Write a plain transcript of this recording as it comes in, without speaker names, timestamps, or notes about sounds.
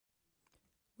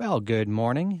Well, good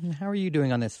morning. And how are you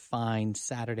doing on this fine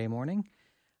Saturday morning?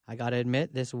 I got to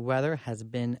admit, this weather has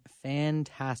been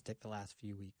fantastic the last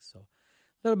few weeks. So, a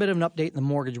little bit of an update in the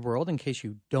mortgage world in case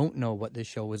you don't know what this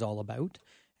show is all about.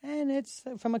 And it's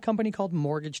from a company called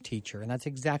Mortgage Teacher. And that's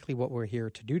exactly what we're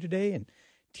here to do today and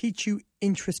teach you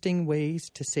interesting ways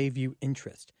to save you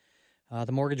interest.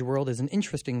 The mortgage world is an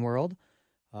interesting world,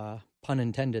 pun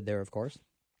intended there, of course.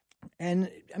 And,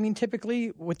 I mean,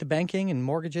 typically with the banking and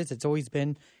mortgages, it's always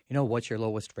been, what's your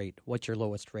lowest rate? What's your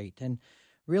lowest rate? And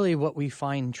really what we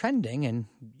find trending, and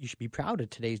you should be proud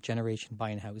of today's generation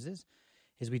buying houses,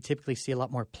 is we typically see a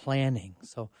lot more planning.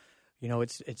 So,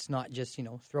 it's not just,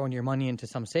 throwing your money into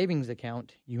some savings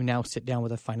account. You now sit down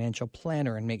with a financial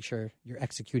planner and make sure you're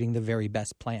executing the very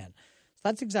best plan. So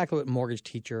that's exactly what Mortgage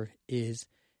Teacher is,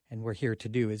 and we're here to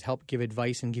do, is help give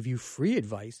advice and give you free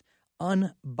advice,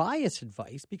 unbiased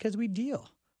advice, because we deal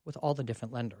with all the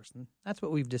different lenders. And that's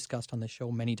what we've discussed on the show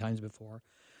many times before,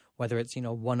 whether it's,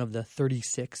 one of the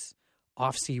 36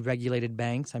 OFSI regulated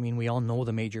banks. I mean, we all know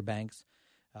the major banks.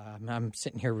 I'm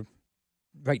sitting here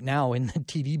right now in the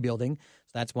TD building.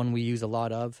 So that's one we use a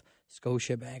lot of.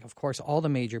 Scotiabank, of course, all the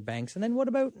major banks. And then what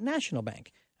about National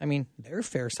Bank? I mean, they're a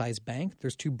fair-sized bank.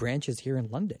 There's 2 branches here in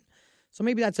London. So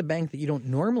maybe that's a bank that you don't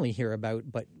normally hear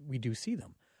about, but we do see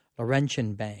them.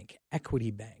 Laurentian Bank,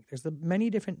 Equity Bank. There's many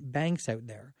different banks out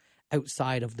there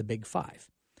outside of the big 5.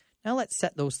 Now let's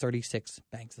set those 36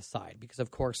 banks aside because, of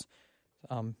course,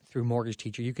 through Mortgage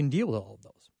Teacher, you can deal with all of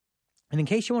those. And in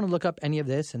case you want to look up any of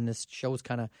this, and this show is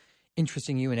kind of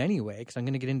interesting you in any way, because I'm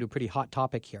going to get into a pretty hot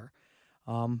topic here,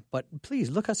 but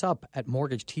please look us up at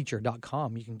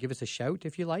mortgageteacher.com. You can give us a shout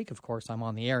if you like. Of course, I'm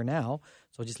on the air now,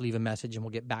 so just leave a message and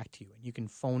we'll get back to you. And you can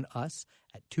phone us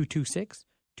at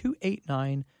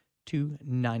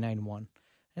 226-289-2991.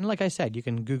 And like I said, you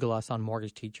can Google us on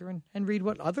Mortgage Teacher and read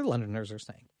what other lenders are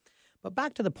saying. But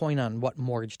back to the point on what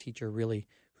Mortgage Teacher really,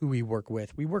 who we work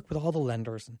with. We work with all the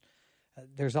lenders. And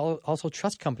there's also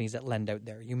trust companies that lend out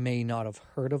there. You may not have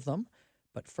heard of them,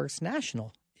 but First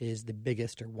National is the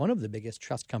biggest or one of the biggest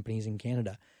trust companies in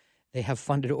Canada. They have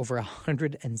funded over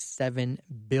 $107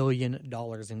 billion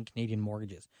in Canadian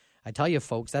mortgages. I tell you,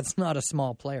 folks, that's not a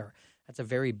small player. That's a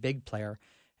very big player.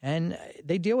 And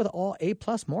they deal with all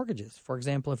A-plus mortgages. For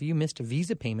example, if you missed a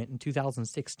visa payment in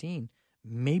 2016,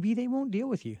 maybe they won't deal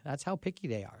with you. That's how picky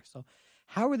they are. So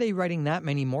how are they writing that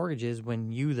many mortgages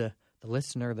when you, the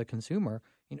listener, the consumer,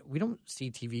 we don't see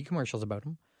TV commercials about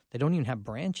them. They don't even have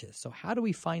branches. So how do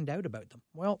we find out about them?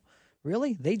 Well,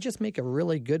 really, they just make a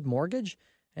really good mortgage,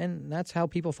 and that's how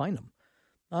people find them.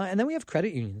 And then we have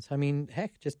credit unions. I mean,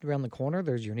 heck, just around the corner,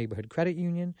 there's your neighborhood credit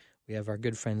union. We have our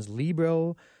good friends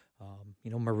Libro.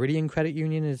 Meridian Credit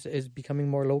Union is becoming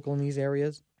more local in these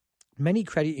areas. Many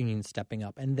credit unions stepping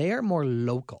up, and they are more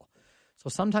local. So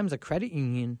sometimes a credit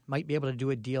union might be able to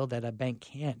do a deal that a bank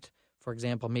can't. For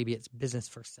example, maybe it's business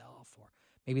for self, or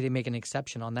maybe they make an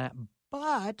exception on that.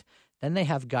 But then they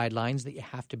have guidelines that you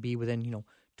have to be within,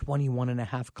 21 and a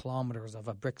half kilometers of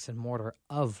a bricks and mortar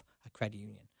of a credit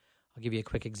union. I'll give you a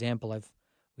quick example.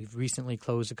 We've recently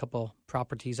closed a couple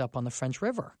properties up on the French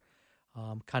River.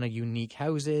 Kind of unique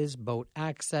houses, boat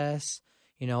access,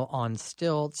 on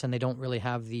stilts, and they don't really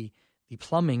have the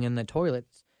plumbing and the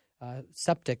toilets,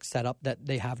 septic setup that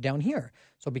they have down here.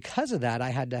 So because of that, I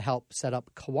had to help set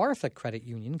up Kawartha Credit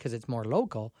Union because it's more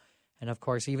local. And of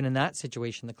course, even in that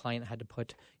situation, the client had to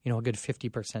put, a good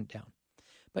 50% down.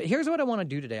 But here's what I want to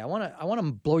do today. I want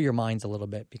to blow your minds a little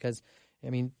bit because,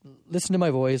 listen to my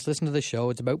voice, listen to the show.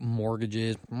 It's about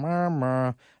mortgages.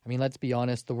 Let's be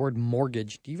honest. The word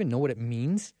mortgage, do you even know what it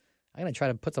means? I'm going to try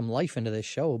to put some life into this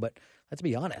show, but let's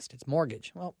be honest. It's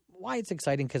mortgage. Well, why it's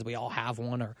exciting? Because we all have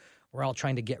one, or we're all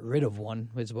trying to get rid of one,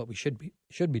 is what we should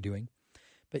be doing.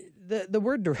 But the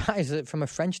word derives from a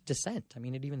French descent.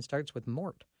 It even starts with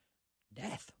mort.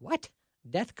 Death. What?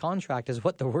 Death contract is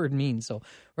what the word means. So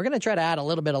we're going to try to add a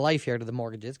little bit of life here to the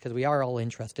mortgages because we are all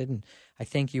interested. And I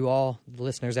thank you all, the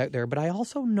listeners out there. But I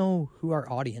also know who our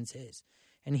audience is.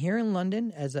 And here in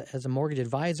London, as a mortgage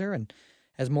advisor and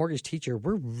as Mortgage Teacher,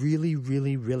 we're really,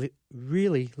 really, really,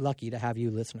 really lucky to have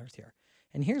you listeners here.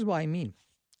 And here's why I mean.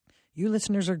 You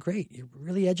listeners are great. You're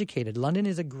really educated. London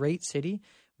is a great city.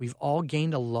 We've all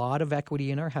gained a lot of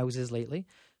equity in our houses lately.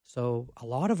 So a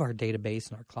lot of our database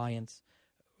and our clients,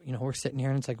 we're sitting here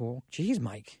and it's like, well, geez,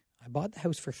 Mike, I bought the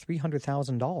house for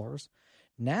 $300,000.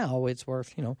 Now it's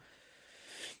worth,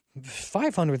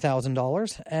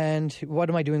 $500,000. And what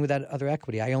am I doing with that other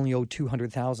equity? I only owe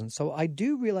 $200,000. So I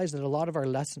do realize that a lot of our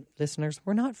listeners,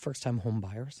 we're not first-time home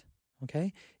buyers.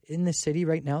 Okay. In the city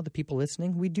right now, the people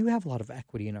listening, we do have a lot of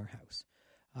equity in our house.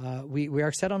 we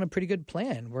are set on a pretty good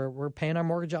plan. We're paying our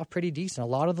mortgage off pretty decent. A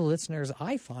lot of the listeners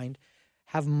I find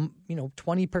have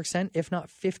 20%, if not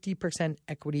 50%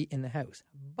 equity in the house.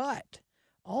 But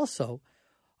also,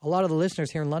 a lot of the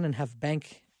listeners here in London have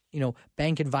bank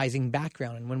advising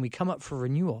background. And when we come up for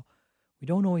renewal, we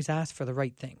don't always ask for the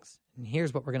right things. And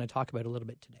here's what we're going to talk about a little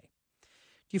bit today.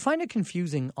 Do you find it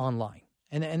confusing online?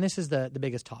 And this is the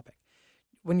biggest topic.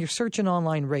 When you're searching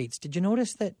online rates, did you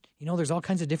notice that, there's all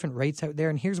kinds of different rates out there?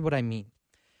 And here's what I mean.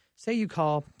 Say you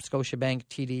call Scotiabank,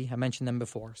 TD. I mentioned them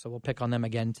before, so we'll pick on them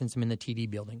again since I'm in the TD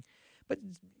building. But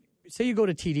say you go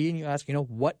to TD and you ask,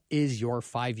 what is your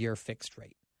 5-year fixed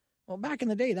rate? Well, back in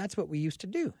the day, that's what we used to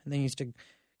do. And then you used to,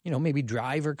 maybe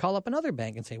drive or call up another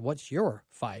bank and say, what's your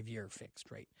 5-year fixed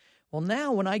rate? Well,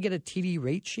 now when I get a TD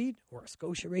rate sheet or a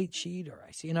Scotia rate sheet or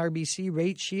I see an RBC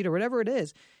rate sheet or whatever it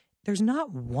is, there's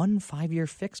not one 5-year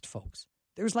fixed, folks.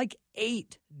 There's like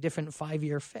 8 different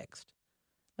 5-year fixed.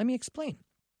 Let me explain.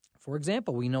 For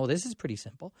example, we know this is pretty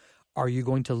simple. Are you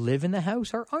going to live in the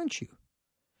house or aren't you?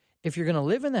 If you're going to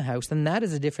live in the house, then that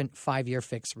is a different 5-year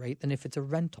fixed rate than if it's a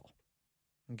rental.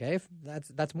 Okay,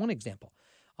 that's one example.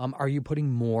 Are you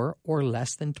putting more or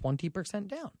less than 20%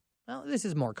 down? Well, this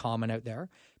is more common out there.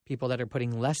 People that are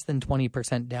putting less than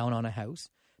 20% down on a house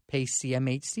pay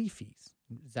CMHC fees.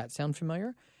 Does that sound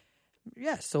familiar?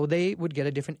 Yes, so they would get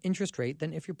a different interest rate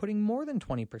than if you're putting more than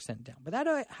 20% down. But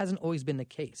that hasn't always been the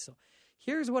case. So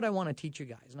here's what I want to teach you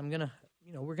guys. And I'm going to,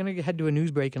 we're going to head to a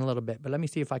news break in a little bit, but let me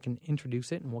see if I can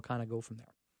introduce it and we'll kind of go from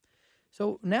there.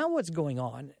 So now what's going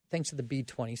on, thanks to the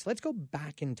B20, so let's go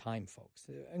back in time, folks.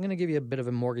 I'm going to give you a bit of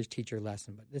a mortgage teacher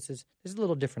lesson, but this is a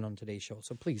little different on today's show,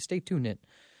 so please stay tuned in.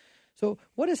 So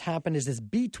what has happened is this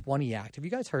B20 Act. Have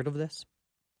you guys heard of this?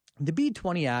 The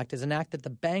B20 Act is an act that the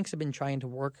banks have been trying to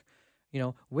work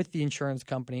with the insurance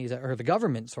companies, or the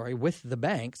government, with the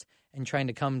banks, and trying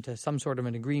to come to some sort of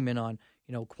an agreement on,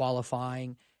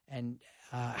 qualifying and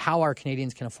how our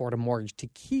Canadians can afford a mortgage to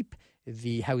keep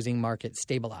the housing market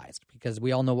stabilized, because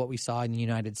we all know what we saw in the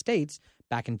United States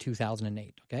back in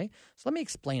 2008, okay? So let me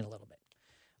explain a little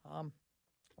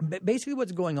bit. Basically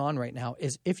what's going on right now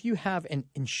is if you have an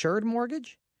insured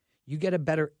mortgage, you get a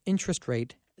better interest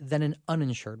rate than an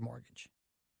uninsured mortgage.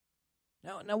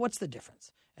 Now what's the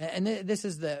difference? And this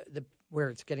is the where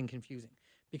it's getting confusing,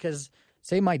 because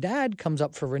say my dad comes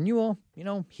up for renewal,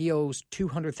 he owes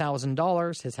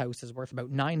 $200,000. His house is worth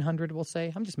about $900,000, we'll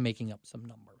say. I'm just making up some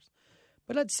numbers.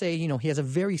 But let's say, he has a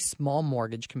very small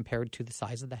mortgage compared to the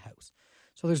size of the house.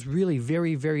 So there's really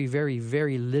very, very, very,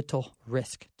 very little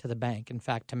risk to the bank. In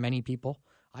fact, to many people,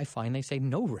 I find they say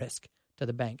no risk to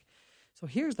the bank. So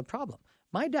here's the problem.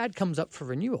 My dad comes up for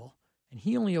renewal, and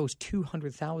he only owes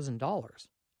 $200,000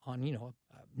 on,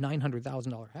 a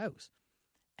 $900,000 house.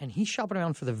 And he's shopping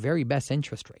around for the very best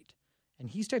interest rate. And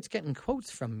he starts getting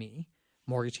quotes from me,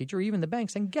 mortgage teacher, or even the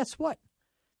banks, and guess what?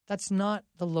 That's not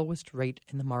the lowest rate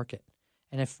in the market.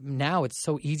 And if now it's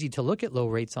so easy to look at low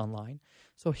rates online.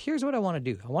 So here's what I want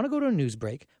to do. I want to go to a news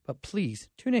break, but please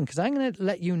tune in, because I'm going to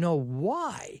let you know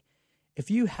why, if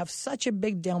you have such a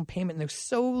big down payment and there's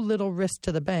so little risk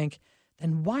to the bank,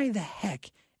 then why the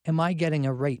heck am I getting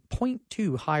a rate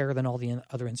 0.2 higher than all the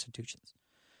other institutions?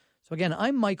 So again,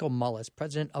 I'm Michael Mullis,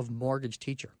 president of Mortgage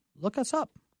Teacher. Look us up.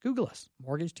 Google us,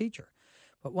 Mortgage Teacher.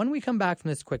 But when we come back from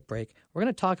this quick break, we're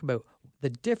going to talk about the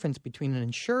difference between an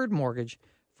insured mortgage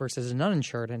versus an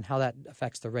uninsured and how that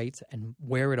affects the rates and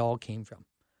where it all came from.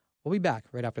 We'll be back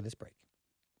right after this break.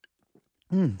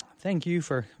 Thank you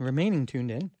for remaining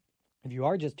tuned in. If you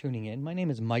are just tuning in, my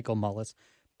name is Michael Mullis,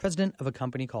 president of a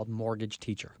company called Mortgage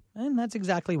Teacher. And that's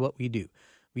exactly what we do.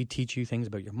 We teach you things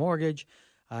about your mortgage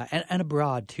and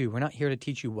abroad too. We're not here to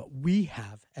teach you what we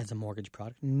have as a mortgage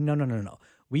product. No.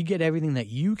 We get everything that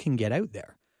you can get out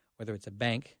there, whether it's a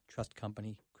bank, trust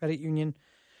company, credit union,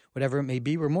 whatever it may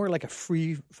be. We're more like a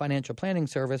free financial planning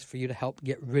service for you to help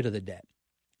get rid of the debt.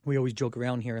 We always joke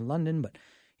around here in London, but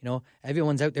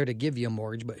everyone's out there to give you a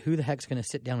mortgage, but who the heck's going to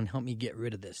sit down and help me get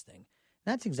rid of this thing?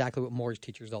 That's exactly what Mortgage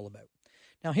Teacher is all about.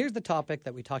 Now, here's the topic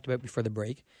that we talked about before the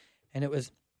break, and it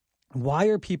was, why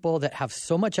are people that have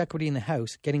so much equity in the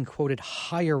house getting quoted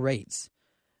higher rates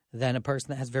than a person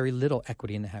that has very little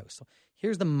equity in the house? So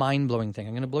here's the mind-blowing thing.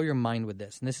 I'm going to blow your mind with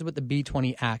this, and this is what the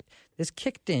B20 Act, this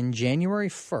kicked in January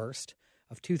 1st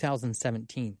of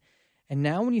 2017. And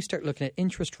now when you start looking at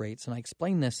interest rates, and I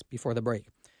explained this before the break,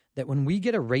 that when we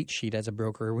get a rate sheet as a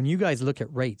broker, or when you guys look at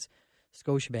rates,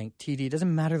 Scotiabank, TD, it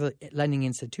doesn't matter the lending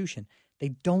institution, they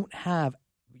don't have,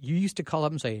 you used to call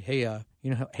up and say,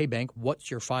 hey bank, what's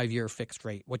your 5-year fixed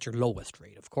rate? What's your lowest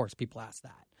rate? Of course, people ask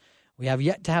that. We have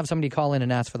yet to have somebody call in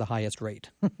and ask for the highest rate.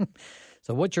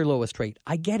 So what's your lowest rate?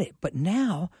 I get it. But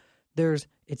now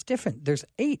it's different. There's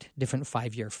 8 different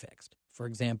 5-year fixed. For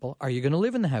example, are you going to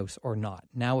live in the house or not?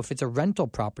 Now, if it's a rental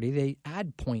property, they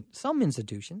add some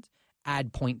institutions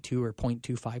add 0.2 or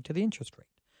 0.25 to the interest rate.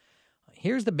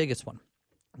 Here's the biggest one.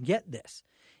 Get this.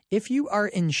 If you are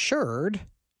insured,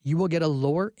 you will get a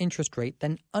lower interest rate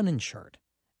than uninsured.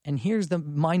 And here's the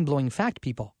mind-blowing fact,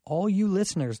 people. All you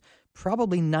listeners,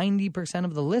 probably 90%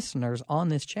 of the listeners on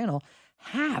this channel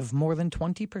have more than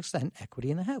 20%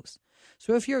 equity in the house.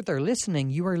 So if you're out there listening,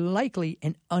 you are likely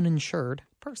an uninsured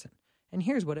person. And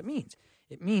here's what it means.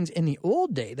 It means in the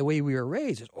old day, the way we were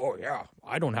raised is, oh, yeah,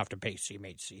 I don't have to pay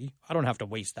CMHC. I don't have to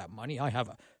waste that money. I have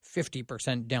a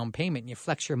 50% down payment, and you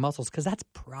flex your muscles because that's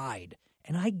pride.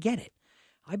 And I get it.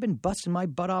 I've been busting my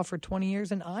butt off for 20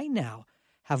 years, and I now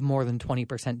have more than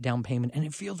 20% down payment, and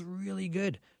it feels really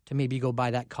good to maybe go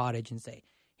buy that cottage and say,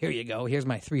 here you go. Here's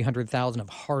my $300,000 of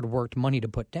hard-worked money to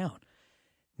put down.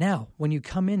 Now, when you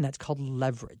come in, that's called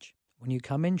leverage. When you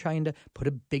come in trying to put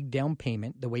a big down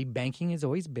payment, the way banking has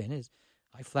always been is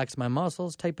I flex my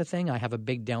muscles type of thing. I have a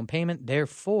big down payment.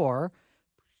 Therefore,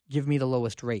 give me the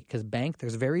lowest rate because bank,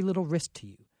 there's very little risk to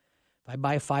you. If I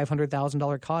buy a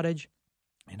 $500,000 cottage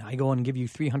and I go and give you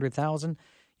 $300,000,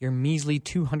 your measly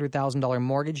 $200,000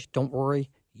 mortgage, don't worry,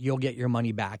 you'll get your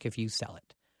money back if you sell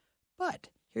it. But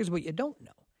here's what you don't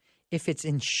know. If it's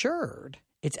insured,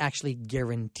 it's actually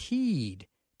guaranteed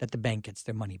that the bank gets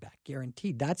their money back.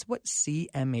 Guaranteed. That's what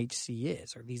CMHC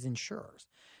is, or these insurers.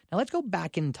 Now let's go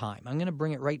back in time. I'm going to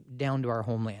bring it right down to our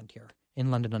homeland here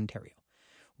in London, Ontario.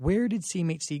 Where did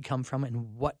CMHC come from,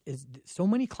 and what is – so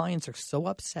many clients are so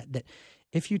upset that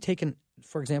if you take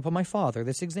for example, my father,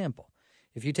 this example,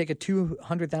 if you take a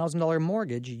 $200,000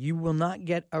 mortgage, you will not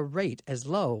get a rate as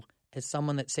low as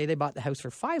someone that say they bought the house for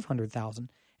 $500,000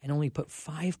 and only put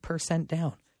 5%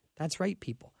 down. That's right,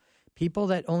 people. People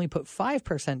that only put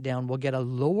 5% down will get a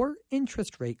lower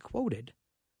interest rate quoted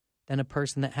than a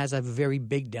person that has a very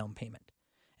big down payment.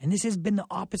 And this has been the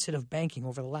opposite of banking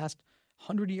over the last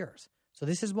 100 years. So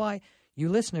this is why you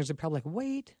listeners are probably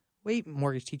like, wait,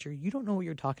 mortgage teacher, you don't know what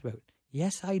you're talking about.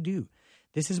 Yes, I do.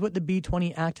 This is what the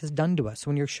B20 Act has done to us.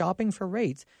 When you're shopping for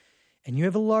rates and you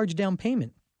have a large down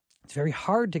payment, it's very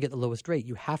hard to get the lowest rate.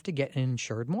 You have to get an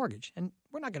insured mortgage. And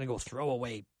we're not going to go throw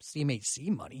away CMHC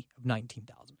money of $19,000.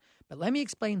 But let me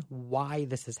explain why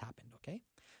this has happened, okay?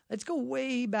 Let's go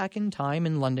way back in time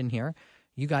in London here.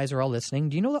 You guys are all listening.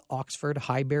 Do you know the Oxford,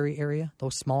 Highbury area,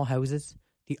 those small houses?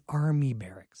 The army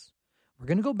barracks. We're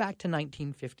going to go back to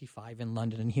 1955 in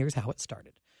London, and here's how it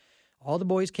started. All the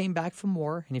boys came back from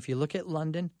war, and if you look at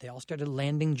London, they all started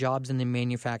landing jobs in the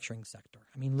manufacturing sector.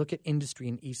 I mean, look at industry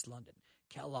in East London.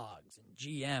 Kellogg's and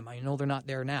GM. I know they're not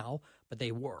there now, but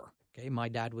they were. Okay, my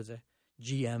dad was a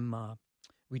GM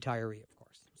retiree, of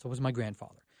course. So was my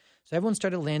grandfather. So everyone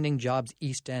started landing jobs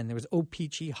East End. There was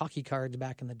O-Pee-Chee hockey cards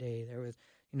back in the day. There was,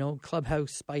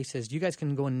 Clubhouse Spices. You guys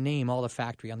can go and name all the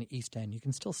factory on the East End. You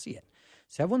can still see it.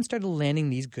 So everyone started landing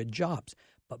these good jobs.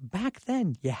 But back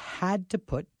then, you had to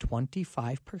put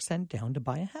 25% down to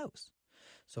buy a house.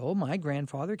 So my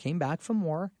grandfather came back from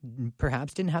war,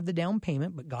 perhaps didn't have the down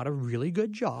payment, but got a really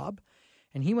good job.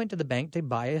 And he went to the bank to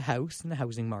buy a house in the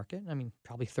housing market. I mean,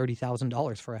 probably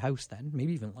 $30,000 for a house then,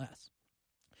 maybe even less.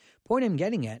 Point I'm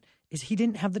getting at is he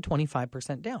didn't have the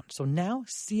 25% down. So now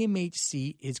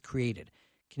CMHC is created,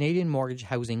 Canadian Mortgage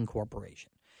Housing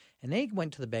Corporation. And they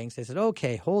went to the banks. They said,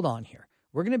 okay, hold on here.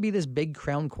 We're going to be this big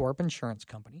Crown Corp insurance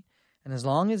company. And as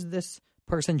long as this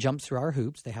person jumps through our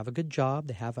hoops, they have a good job,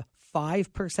 they have a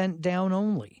 5% down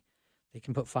only. They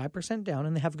can put 5% down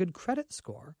and they have a good credit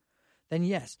score. Then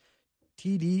yes,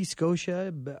 TD,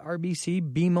 Scotia,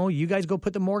 RBC, BMO, you guys go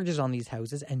put the mortgages on these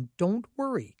houses and don't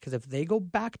worry, because if they go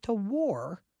back to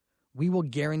war, we will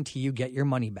guarantee you get your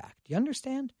money back. Do you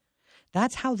understand?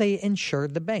 That's how they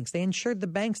insured the banks. They insured the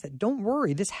banks that don't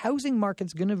worry, this housing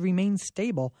market's going to remain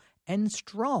stable and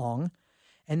strong,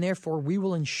 and therefore we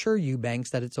will insure you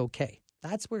banks that it's okay.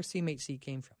 That's where CMHC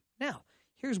came from. Now,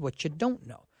 here's what you don't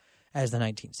know. As the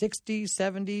 1960s,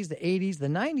 70s, the 80s, the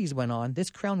 90s went on, this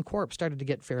Crown Corp started to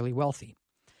get fairly wealthy.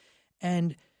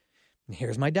 And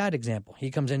here's my dad example.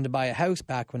 He comes in to buy a house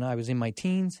back when I was in my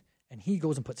teens, and he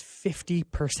goes and puts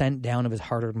 50% down of his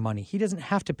hard-earned money. He doesn't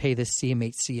have to pay this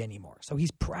CMHC anymore. So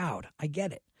he's proud. I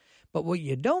get it. But what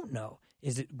you don't know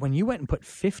is that when you went and put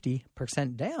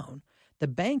 50% down, the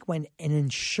bank went and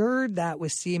insured that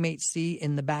with CMHC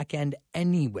in the back end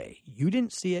anyway. You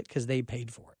didn't see it because they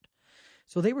paid for it.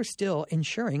 So they were still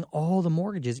insuring all the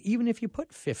mortgages, even if you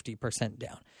put 50%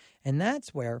 down. And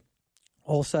that's where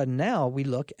all of a sudden now we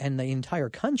look and the entire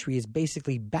country is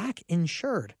basically back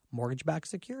insured, mortgage-backed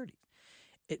securities.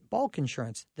 Bulk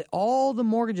insurance, all the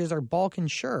mortgages are bulk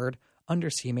insured under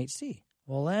CMHC.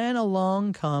 Well, then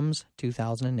along comes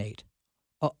 2008.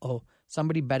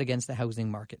 Somebody bet against the housing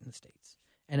market in the States,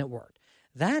 and it worked.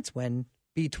 That's when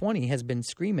B20 has been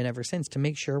screaming ever since to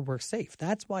make sure we're safe.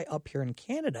 That's why up here in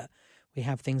Canada, we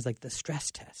have things like the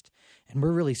stress test. And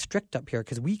we're really strict up here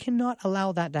because we cannot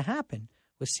allow that to happen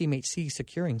with CMHC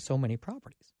securing so many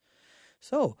properties.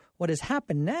 So what has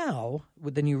happened now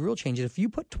with the new rule changes, if you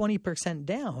put 20%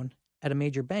 down at a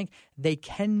major bank, they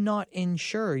cannot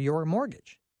insure your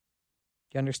mortgage.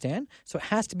 Do you understand? So it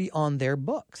has to be on their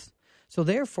books. So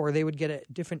therefore, they would get a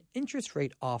different interest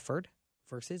rate offered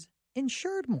versus an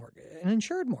insured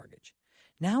mortgage.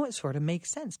 Now it sort of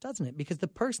makes sense, doesn't it? Because the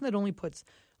person that only puts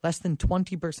less than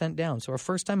 20% down, so a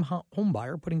first-time home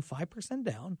buyer putting 5%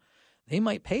 down, they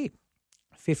might pay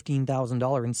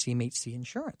 $15,000 in CMHC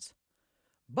insurance.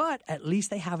 But at least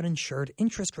they have an insured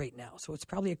interest rate now, so it's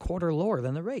probably a quarter lower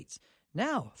than the rates.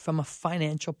 Now, from a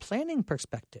financial planning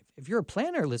perspective, if you're a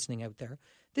planner listening out there,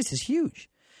 this is huge.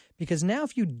 Because now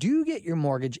if you do get your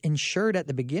mortgage insured at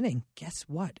the beginning, guess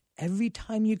what? Every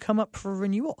time you come up for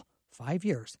renewal, 5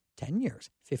 years, 10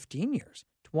 years, 15 years,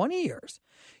 20 years,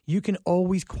 you can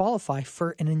always qualify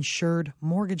for an insured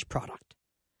mortgage product.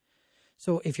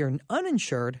 So if you're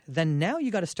uninsured, then now you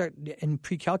got to start and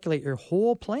pre-calculate your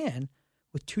whole plan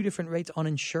with two different rates on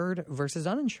insured versus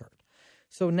uninsured.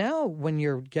 So now when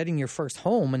you're getting your first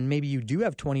home and maybe you do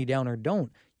have 20 down or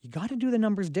don't, you got to do the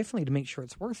numbers differently to make sure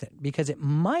it's worth it, because it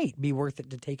might be worth it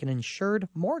to take an insured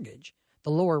mortgage, the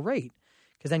lower rate,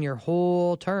 because then your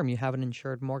whole term you have an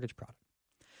insured mortgage product.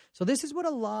 So this is what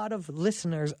a lot of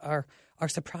listeners are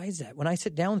surprised at. When I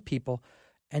sit down with people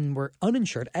and we're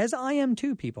uninsured, as I am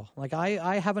too, people. Like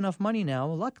I have enough money now,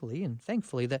 luckily and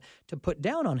thankfully, that to put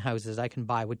down on houses I can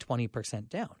buy with 20%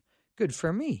 down. Good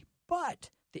for me.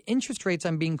 But the interest rates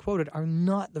I'm being quoted are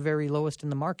not the very lowest in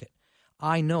the market.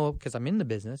 I know, because I'm in the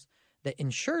business, that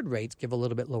insured rates give a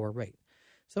little bit lower rate.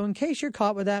 So in case you're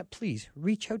caught with that, please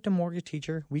reach out to Mortgage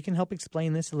Teacher. We can help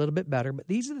explain this a little bit better. But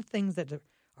these are the things that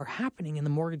are happening in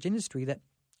the mortgage industry that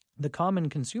the common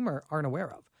consumer aren't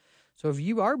aware of. So if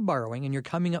you are borrowing and you're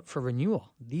coming up for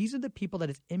renewal, these are the people that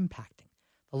it's impacting.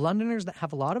 The Londoners that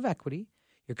have a lot of equity,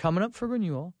 you're coming up for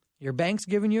renewal, your bank's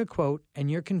giving you a quote, and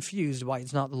you're confused why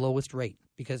it's not the lowest rate.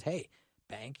 Because, hey,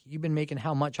 bank, you've been making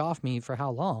how much off me for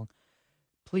how long?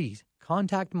 Please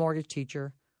contact Mortgage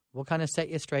Teacher. We'll kind of set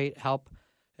you straight, help,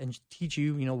 and teach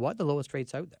you, what the lowest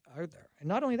rates are there. And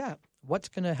not only that, what's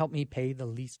going to help me pay the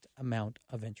least amount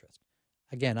of interest.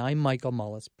 Again, I'm Michael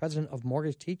Mullis, president of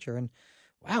Mortgage Teacher, and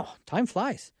wow, time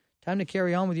flies. Time to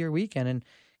carry on with your weekend and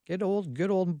get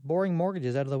good old boring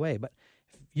mortgages out of the way. But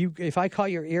if I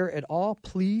caught your ear at all,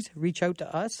 please reach out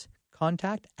to us.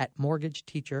 Contact at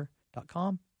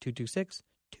mortgageteacher.com,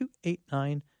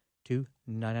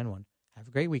 226-289-2991. Have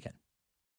a great weekend.